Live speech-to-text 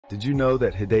Did you know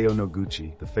that Hideyo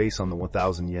Noguchi, the face on the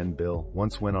 1,000 yen bill,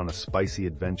 once went on a spicy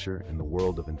adventure in the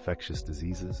world of infectious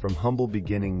diseases? From humble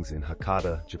beginnings in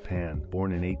Hakata, Japan,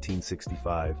 born in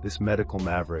 1865, this medical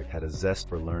maverick had a zest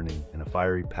for learning and a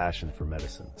fiery passion for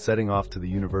medicine. Setting off to the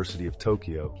University of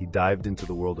Tokyo, he dived into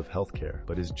the world of healthcare,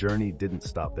 but his journey didn't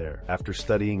stop there. After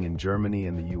studying in Germany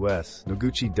and the US,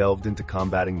 Noguchi delved into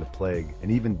combating the plague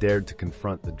and even dared to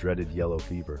confront the dreaded yellow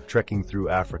fever. Trekking through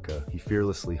Africa, he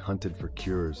fearlessly hunted for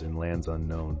cures in lands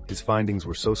unknown. His findings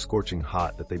were so scorching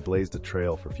hot that they blazed a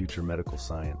trail for future medical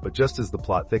science. But just as the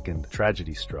plot thickened,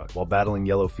 tragedy struck. While battling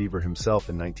yellow fever himself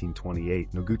in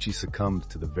 1928, Noguchi succumbed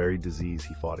to the very disease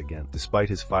he fought against. Despite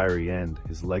his fiery end,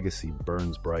 his legacy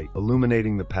burns bright,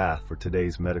 illuminating the path for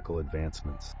today's medical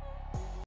advancements.